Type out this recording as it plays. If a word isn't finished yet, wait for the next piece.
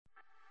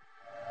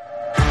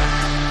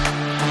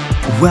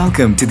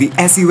Welcome to the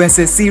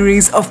SUSS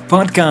series of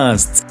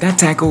podcasts that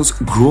tackles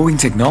growing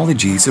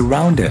technologies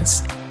around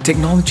us.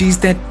 Technologies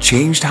that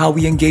changed how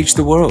we engage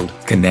the world,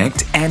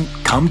 connect, and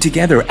come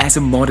together as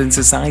a modern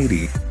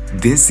society.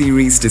 This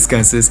series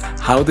discusses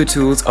how the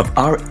tools of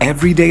our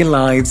everyday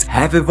lives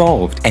have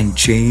evolved and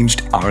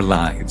changed our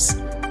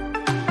lives.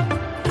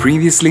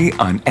 Previously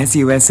on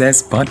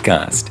SUSS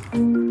Podcast.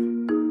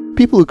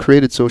 People who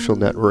created social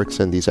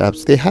networks and these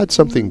apps, they had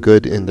something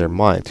good in their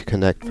mind to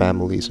connect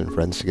families and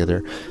friends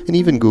together. And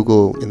even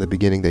Google, in the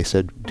beginning, they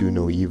said, do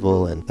no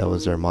evil, and that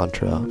was their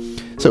mantra.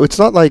 So it's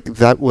not like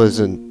that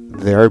wasn't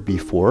there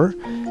before.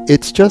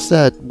 It's just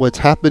that what's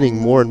happening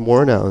more and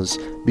more now is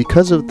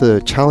because of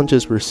the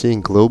challenges we're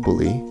seeing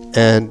globally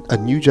and a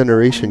new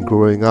generation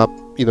growing up,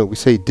 we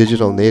say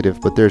digital native,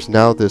 but there's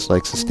now this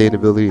like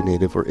sustainability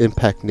native or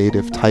impact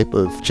native type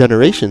of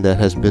generation that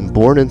has been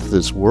born into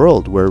this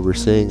world where we're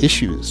seeing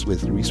issues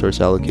with resource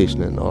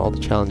allocation and all the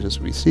challenges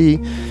we see,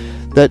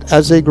 that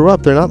as they grow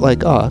up, they're not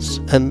like us,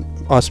 and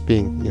us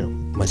being,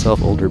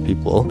 myself, older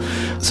people.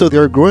 So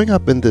they're growing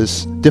up in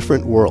this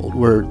different world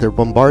where they're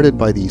bombarded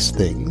by these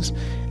things.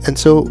 And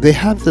so they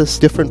have this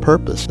different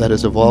purpose that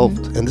has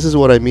evolved. And this is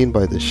what I mean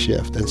by this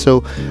shift. And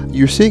so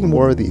you're seeing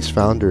more of these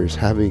founders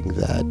having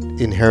that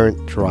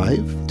inherent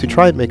drive to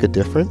try and make a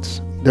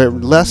difference. They're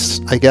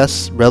less, I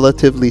guess,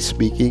 relatively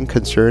speaking,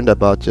 concerned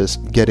about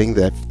just getting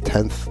that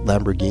 10th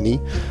Lamborghini.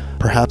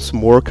 Perhaps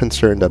more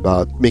concerned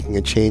about making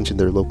a change in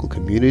their local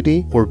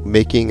community or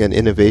making an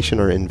innovation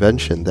or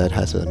invention that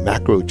has a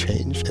macro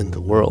change in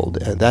the world.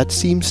 And that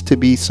seems to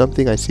be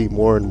something I see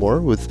more and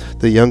more with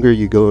the younger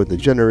you go in the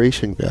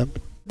generation gap.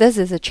 This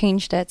is a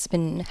change that's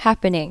been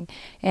happening.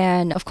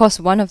 And of course,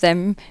 one of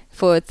them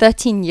for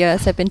 13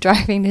 years have been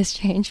driving this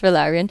change,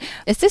 Valerian.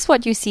 Is this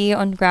what you see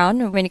on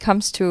ground when it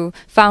comes to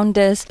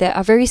founders that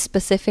are very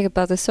specific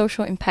about the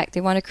social impact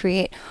they want to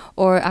create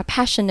or are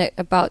passionate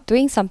about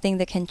doing something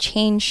that can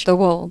change the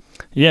world?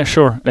 Yeah,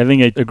 sure. I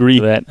think I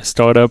agree that a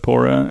startup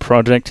or a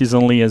project is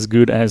only as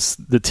good as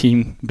the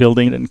team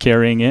building it and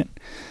carrying it.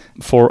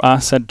 For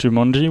us at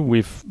Jumonji,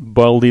 we've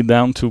boiled it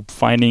down to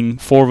finding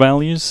 4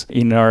 values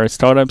in our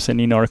startups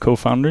and in our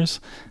co-founders.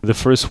 The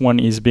first one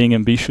is being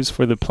ambitious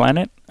for the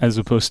planet, as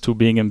opposed to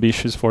being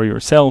ambitious for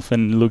yourself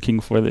and looking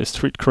for the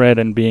street cred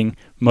and being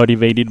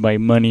motivated by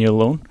money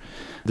alone.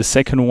 The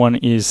second one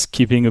is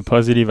keeping a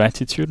positive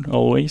attitude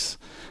always.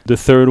 The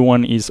third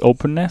one is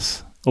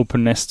openness.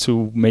 Openness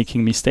to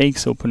making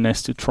mistakes,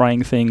 openness to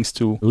trying things,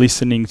 to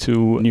listening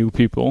to new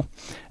people.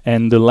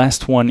 And the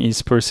last one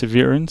is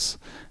perseverance.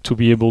 To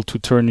be able to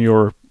turn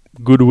your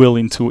goodwill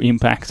into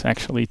impact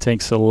actually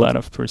takes a lot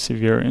of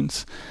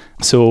perseverance.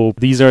 So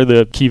these are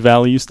the key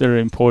values that are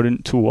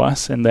important to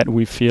us and that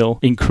we feel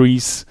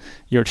increase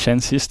your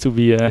chances to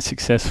be a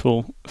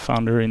successful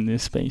founder in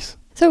this space.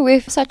 So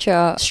with such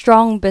a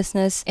strong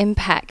business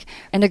impact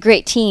and a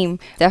great team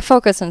that are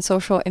focused on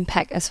social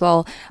impact as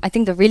well, I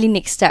think the really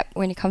next step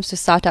when it comes to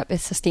startup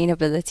is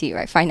sustainability,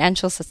 right?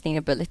 Financial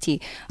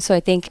sustainability. So I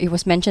think it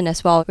was mentioned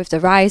as well with the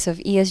rise of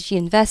ESG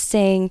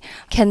investing.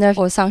 Kenneth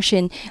or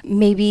Sangshin,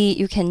 maybe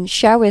you can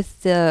share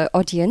with the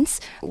audience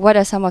what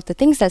are some of the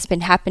things that's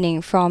been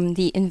happening from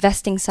the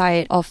investing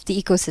side of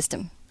the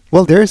ecosystem?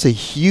 Well, there's a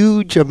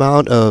huge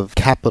amount of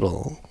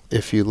capital,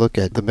 if you look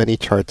at the many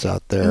charts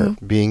out there,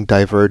 being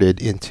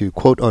diverted into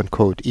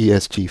quote-unquote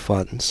ESG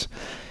funds.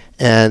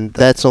 And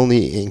that's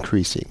only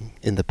increasing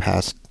in the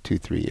past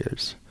 2-3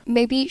 years.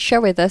 Maybe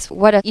share with us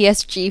what are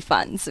ESG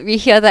funds. We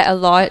hear that a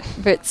lot,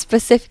 but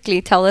specifically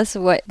tell us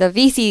what the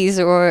VCs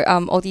or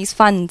all these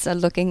funds are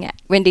looking at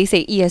when they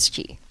say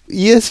ESG.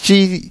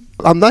 ESG,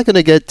 I'm not going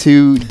to get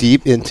too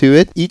deep into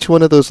it. Each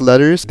one of those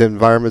letters, the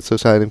environment,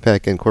 social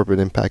impact, and corporate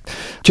impact,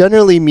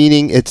 generally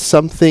meaning it's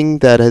something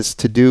that has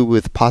to do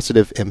with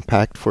positive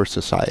impact for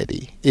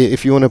society.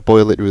 If you want to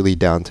boil it really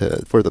down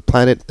to for the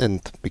planet and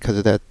because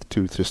of that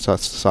to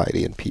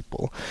society and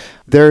people.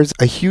 There's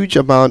a huge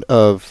amount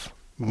of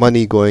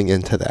money going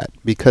into that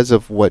because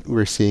of what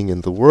we're seeing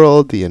in the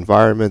world, the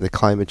environment, the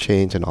climate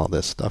change, and all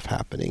this stuff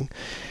happening.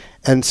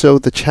 And so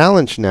the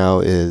challenge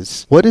now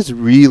is, what is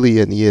really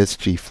an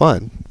ESG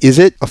fund? Is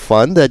it a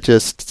fund that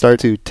just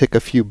starts to tick a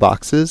few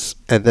boxes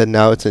and then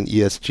now it's an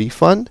ESG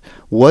fund?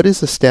 What is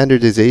the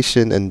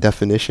standardization and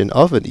definition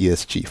of an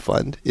ESG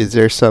fund? Is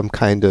there some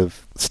kind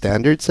of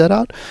standard set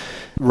out?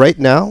 Right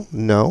now,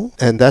 no.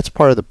 And that's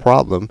part of the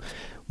problem.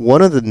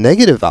 One of the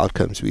negative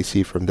outcomes we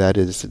see from that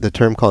is the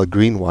term called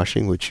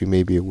greenwashing, which you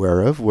may be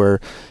aware of, where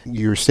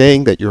you're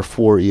saying that you're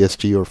for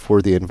ESG or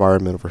for the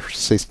environment or for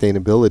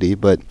sustainability,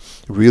 but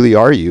really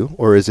are you?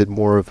 Or is it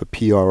more of a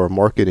PR or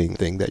marketing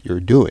thing that you're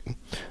doing?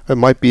 It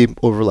might be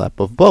overlap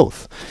of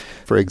both.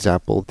 For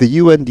example, the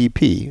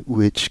UNDP,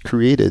 which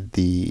created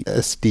the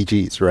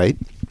SDGs, right?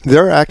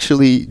 They're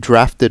actually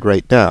drafted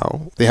right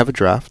now. They have a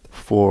draft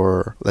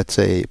for, let's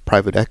say,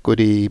 private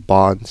equity,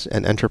 bonds,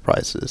 and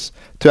enterprises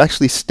to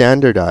actually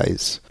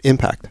standardize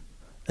impact,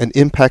 an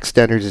impact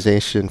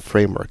standardization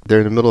framework.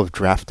 They're in the middle of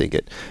drafting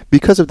it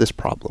because of this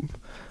problem.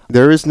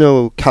 There is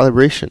no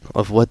calibration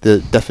of what the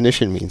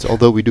definition means,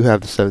 although we do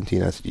have the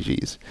 17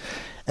 SDGs.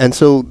 And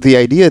so the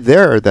idea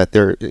there that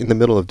they're in the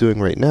middle of doing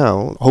right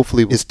now,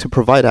 hopefully, is to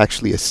provide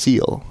actually a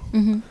seal.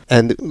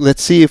 And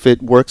let's see if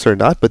it works or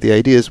not. But the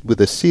idea is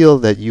with a seal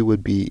that you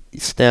would be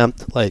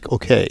stamped like,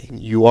 okay,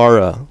 you are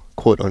a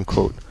quote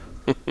unquote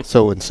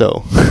so and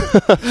so.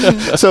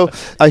 So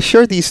I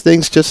share these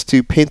things just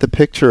to paint the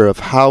picture of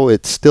how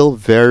it's still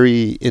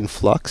very in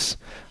flux,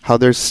 how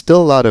there's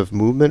still a lot of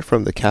movement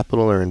from the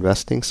capital or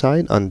investing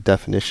side on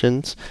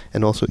definitions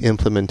and also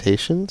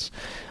implementations.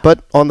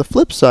 But on the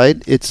flip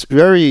side, it's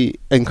very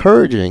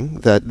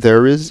encouraging that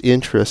there is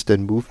interest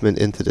and movement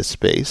into the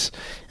space.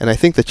 And I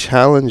think the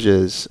challenge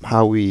is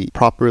how we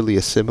properly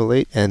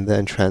assimilate and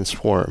then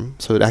transform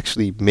so it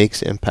actually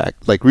makes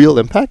impact, like real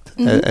impact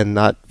and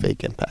not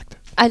fake impact.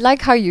 I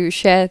like how you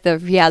share the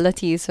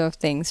realities of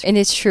things. And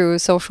it's true,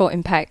 social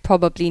impact,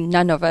 probably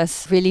none of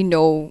us really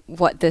know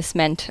what this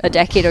meant a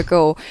decade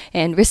ago.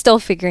 And we're still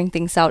figuring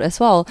things out as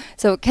well.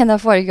 So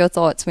Kenneth, what are your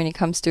thoughts when it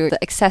comes to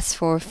the access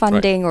for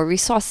funding or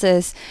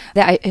resources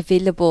that are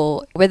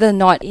available? Whether or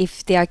not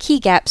if there are key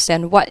gaps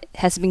and what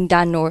has been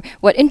done or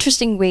what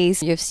interesting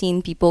ways you've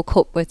seen people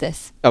cope with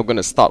this? I'm going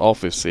to start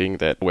off with saying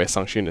that where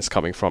Sang-Shin is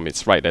coming from,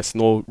 it's right. There's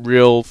no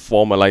real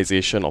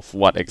formalization of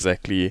what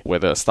exactly,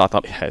 whether a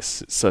startup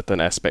has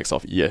certain aspects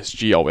of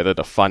ESG or whether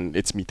the fund,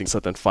 it's meeting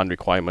certain fund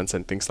requirements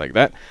and things like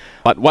that.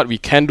 But what we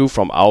can do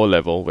from our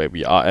level, where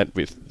we are at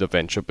with the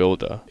Venture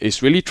Builder,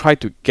 is really try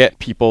to get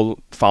people,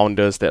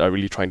 founders that are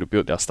really trying to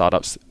build their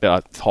startups, that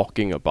are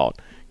talking about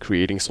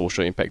creating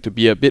social impact, to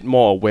be a bit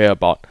more aware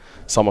about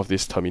some of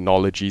these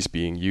terminologies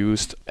being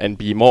used and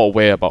be more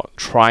aware about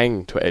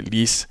trying to at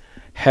least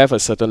have a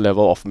certain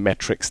level of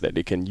metrics that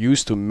they can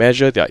use to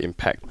measure their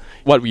impact.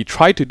 What we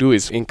try to do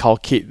is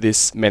inculcate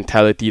this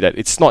mentality that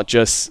it's not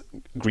just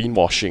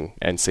greenwashing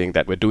and saying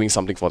that we're doing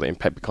something for the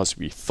impact because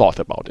we thought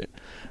about it.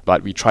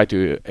 But we try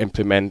to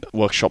implement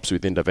workshops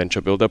within the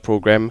Venture Builder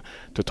program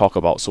to talk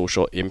about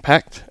social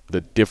impact,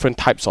 the different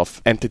types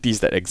of entities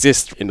that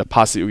exist. In the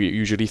past, we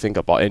usually think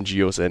about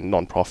NGOs and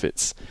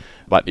non-profits.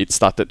 But it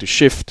started to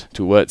shift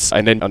towards,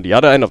 and then on the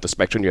other end of the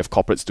spectrum, you have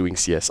corporates doing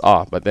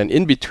CSR. But then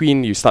in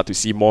between, you start to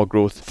see more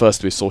growth,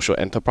 first with social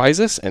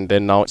enterprises, and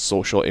then now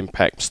social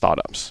impact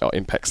startups, or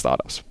impact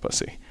startups per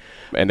se.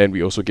 And then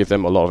we also give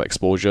them a lot of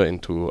exposure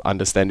into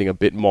understanding a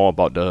bit more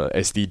about the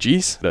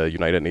SDGs, the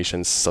United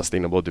Nations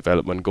Sustainable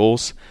Development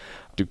Goals,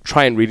 to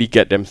try and really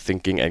get them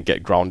thinking and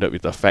get grounded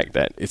with the fact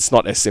that it's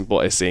not as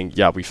simple as saying,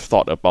 yeah, we've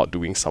thought about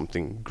doing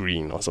something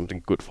green or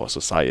something good for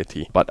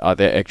society, but are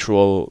there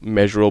actual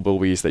measurable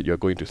ways that you're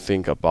going to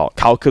think about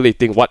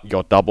calculating what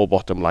your double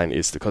bottom line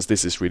is? Because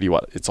this is really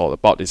what it's all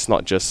about. It's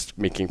not just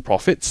making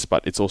profits,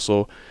 but it's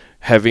also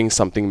having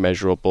something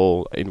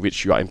measurable in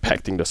which you are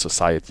impacting the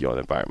society or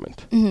the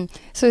environment.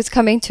 So it's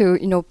coming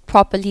to,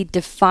 properly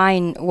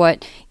define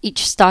what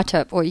each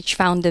startup or each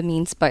founder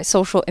means by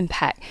social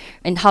impact,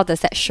 and how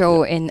does that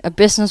show in a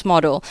business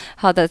model?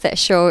 How does that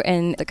show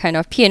in the kind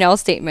of P&L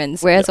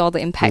statements? Where's all the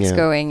impacts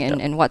going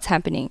and what's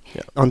happening?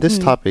 On this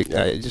topic,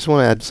 I just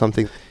want to add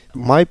something.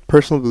 My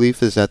personal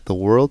belief is that the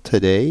world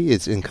today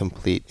is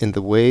incomplete in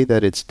the way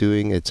that it's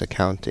doing its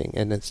accounting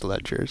and its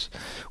ledgers.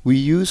 We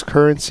use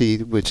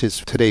currency, which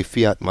is today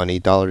fiat money,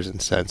 dollars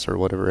and cents, or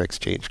whatever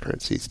exchange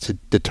currencies, to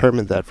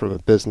determine that from a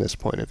business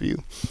point of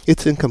view.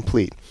 It's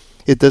incomplete.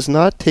 It does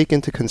not take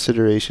into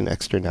consideration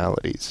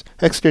externalities.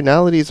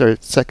 Externalities are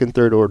second,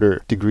 third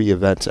order degree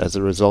events as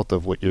a result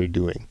of what you're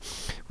doing.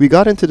 We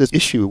got into this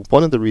issue,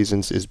 one of the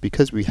reasons is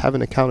because we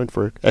haven't accounted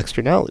for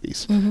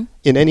externalities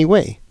in any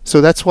way.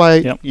 So that's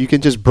why you can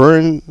just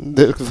burn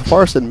the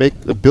forest and make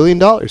 $1 billion.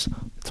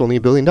 It's only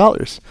 $1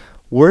 billion.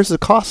 Where's the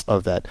cost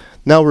of that?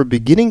 Now we're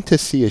beginning to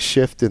see a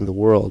shift in the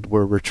world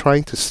where we're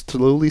trying to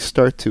slowly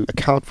start to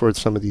account for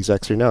some of these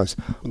externalities.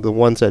 The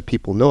ones that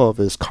people know of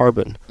is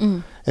carbon.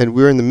 And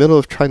we're in the middle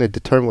of trying to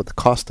determine what the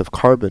cost of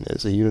carbon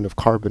is, a unit of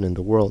carbon in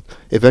the world.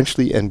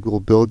 Eventually, and we'll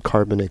build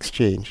carbon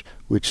exchange,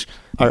 which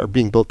are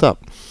being built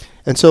up.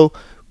 And so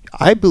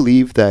I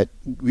believe that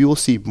we will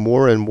see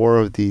more and more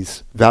of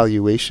these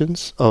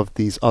valuations of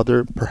these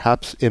other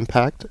perhaps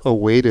impact, a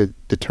way to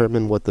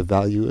determine what the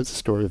value is, the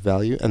story of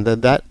value, and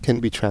then that can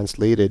be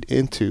translated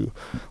into,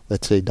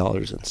 let's say,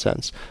 dollars and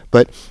cents.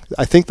 But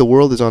I think the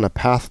world is on a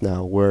path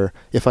now where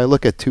if I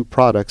look at two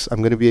products, I'm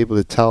going to be able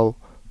to tell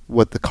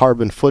what the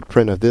carbon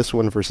footprint of this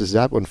one versus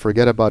that one,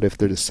 forget about if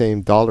they're the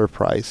same dollar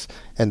price,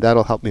 and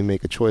that'll help me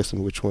make a choice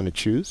on which one to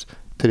choose.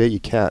 Today you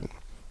can.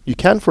 You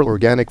can for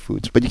organic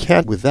foods, but you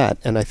can't with that,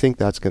 and I think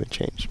that's going to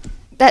change.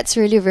 That's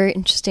really a very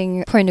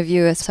interesting point of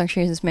view, as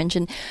Sang-Shin has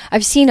mentioned.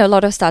 I've seen a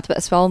lot of startups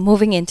as well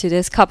moving into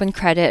this carbon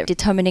credit,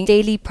 determining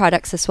daily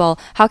products as well.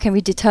 How can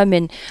we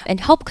determine and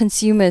help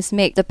consumers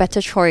make the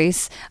better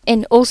choice?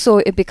 And also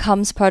it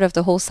becomes part of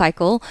the whole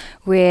cycle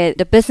where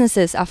the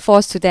businesses are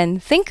forced to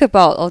then think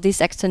about all these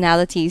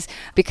externalities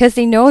because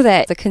they know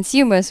that the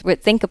consumers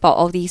would think about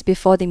all these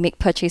before they make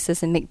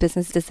purchases and make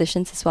business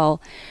decisions as well.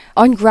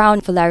 On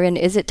ground, Valerian,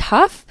 is it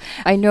tough?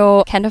 I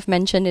know Kenneth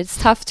mentioned it's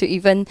tough to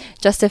even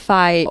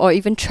justify or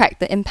even track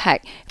the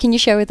impact. Can you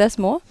share with us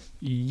more?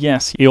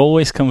 Yes, it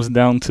always comes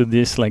down to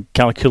this, like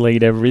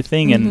calculate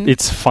everything, and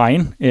it's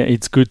fine.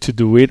 It's good to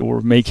do it.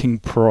 We're making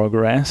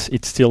progress.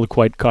 It's still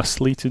quite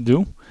costly to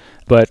do,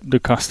 but the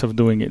cost of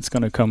doing it's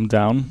going to come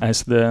down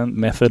as the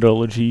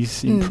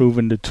methodologies improve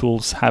and the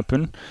tools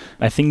happen.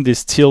 I think there's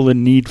still a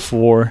need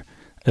for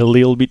a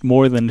little bit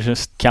more than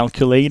just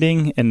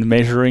calculating and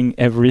measuring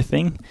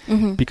everything,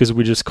 because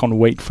we just can't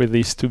wait for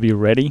this to be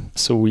ready.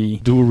 So we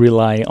do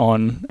rely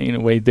on, in a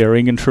way,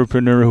 daring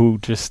entrepreneur who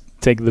just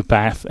take the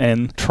path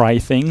and try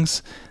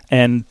things.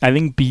 And I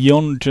think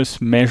beyond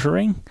just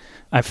measuring,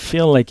 I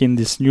feel like in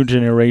this new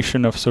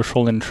generation of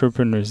social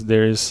entrepreneurs,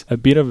 there's a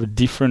bit of a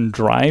different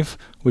drive,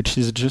 which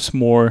is just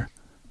more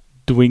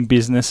doing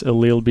business a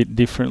little bit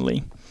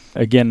differently.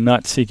 Again,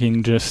 not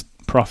seeking just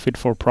profit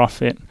for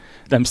profit.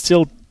 I'm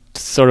still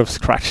sort of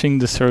scratching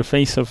the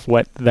surface of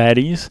what that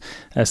is.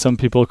 Some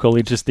people call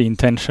it just the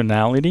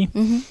intentionality.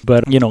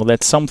 But,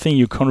 that's something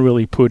you can't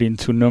really put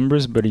into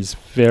numbers, but is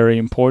very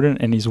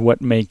important and is what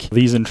make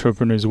these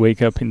entrepreneurs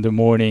wake up in the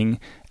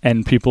morning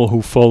and people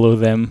who follow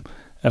them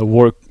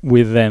work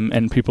with them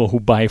and people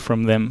who buy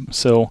from them.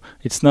 So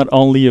it's not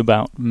only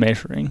about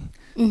measuring.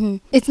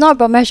 It's not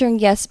about measuring,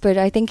 yes, but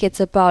I think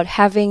it's about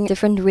having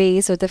different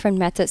ways or different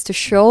methods to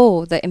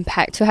show the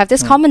impact, to have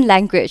this common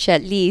language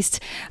at least,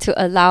 to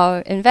allow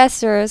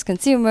investors,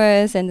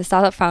 consumers, and the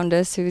startup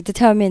founders to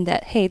determine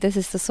that, hey, this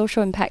is the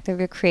social impact that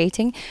we're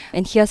creating,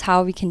 and here's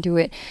how we can do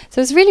it.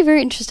 So it's really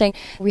very interesting.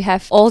 We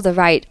have all the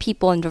right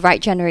people and the right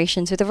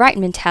generations with the right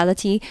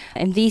mentality,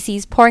 and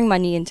VCs pouring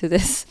money into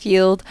this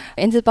field,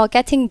 and it's about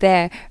getting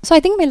there. So I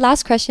think my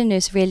last question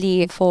is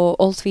really for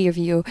all three of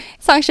you.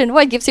 Sangshan,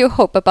 what gives you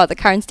hope about the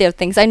current state of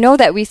things? I know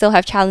that we still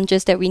have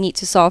challenges that we need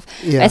to solve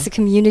as a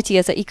community,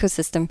 as an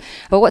ecosystem,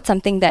 but what's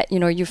something that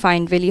you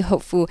find really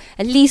hopeful,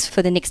 at least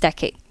for the next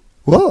decade?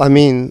 Well, I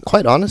mean,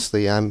 quite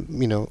honestly,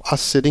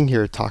 us sitting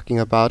here talking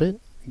about it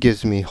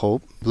gives me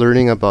hope.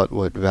 Learning about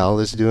what Val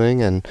is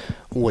doing and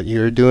what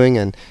you're doing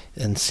and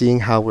seeing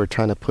how we're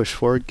trying to push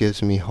forward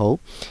gives me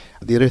hope.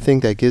 The other thing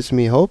that gives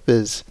me hope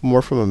is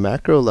more from a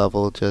macro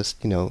level,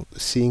 just,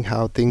 seeing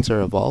how things are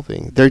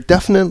evolving. There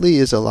definitely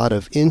is a lot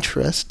of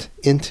interest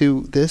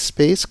into this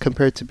space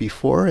compared to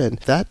before, and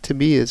that to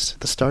me is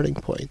the starting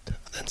point.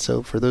 And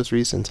so for those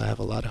reasons, I have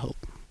a lot of hope.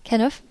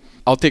 Kenneth?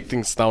 I'll take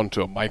things down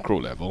to a micro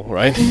level,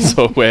 right?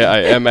 So where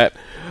I am at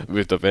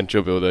with the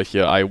venture builder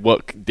here, I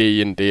work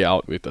day in, day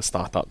out with the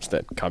startups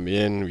that come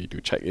in. We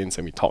do check-ins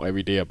and we talk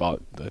every day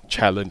about the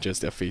challenges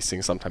they're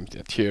facing. Sometimes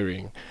they're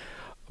tearing.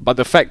 But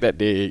the fact that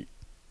they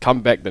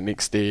come back the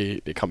next day,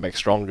 they come back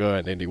stronger,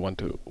 and then they want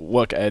to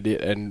work at it,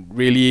 and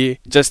really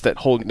just that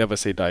whole never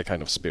say die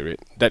kind of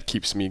spirit, that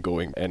keeps me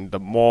going. And the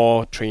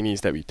more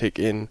trainees that we take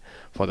in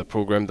for the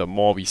program, the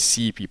more we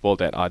see people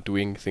that are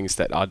doing things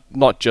that are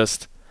not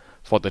just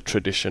for the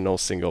traditional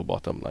single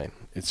bottom line.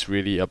 It's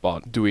really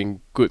about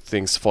doing good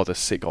things for the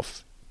sake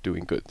of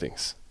doing good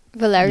things.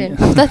 Valerian,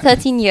 after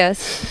 13 years.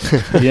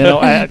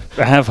 I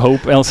have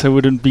hope, else I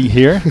wouldn't be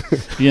here.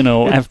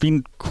 I've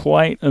been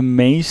quite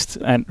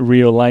amazed at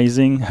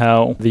realizing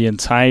how the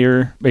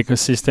entire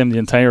ecosystem, the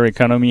entire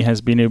economy has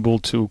been able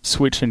to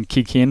switch and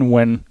kick in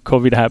when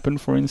COVID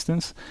happened, for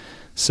instance.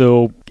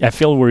 So I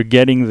feel we're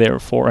getting there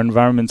for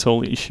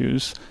environmental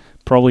issues.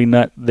 Probably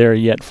not there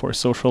yet for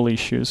social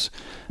issues,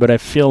 but I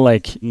feel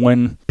like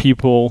when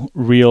people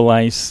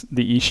realize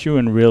the issue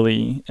and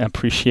really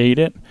appreciate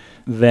it,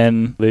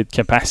 then the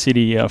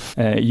capacity of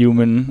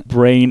human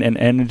brain and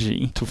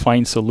energy to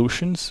find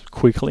solutions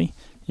quickly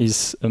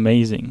is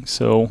amazing.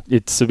 So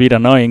it's a bit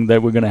annoying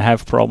that we're going to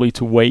have probably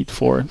to wait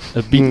for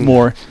a bit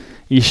more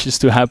issues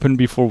to happen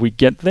before we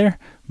get there,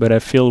 but I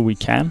feel we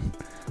can.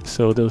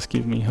 So those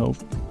give me hope.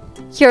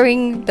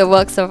 Hearing the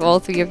works of all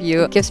three of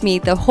you gives me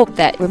the hope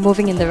that we're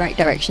moving in the right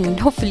direction and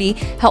hopefully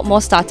help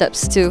more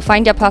startups to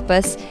find their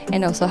purpose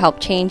and also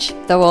help change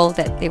the world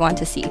that they want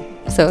to see.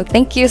 So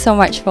thank you so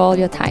much for all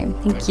your time.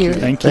 Thank you.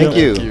 Thank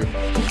you.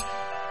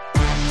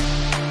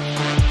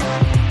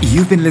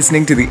 You've been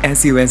listening to the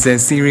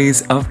SUSS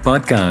series of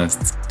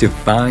podcasts. To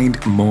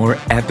find more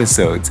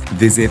episodes,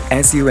 visit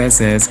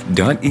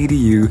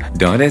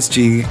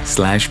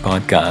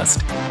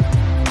suss.edu.sg/podcast.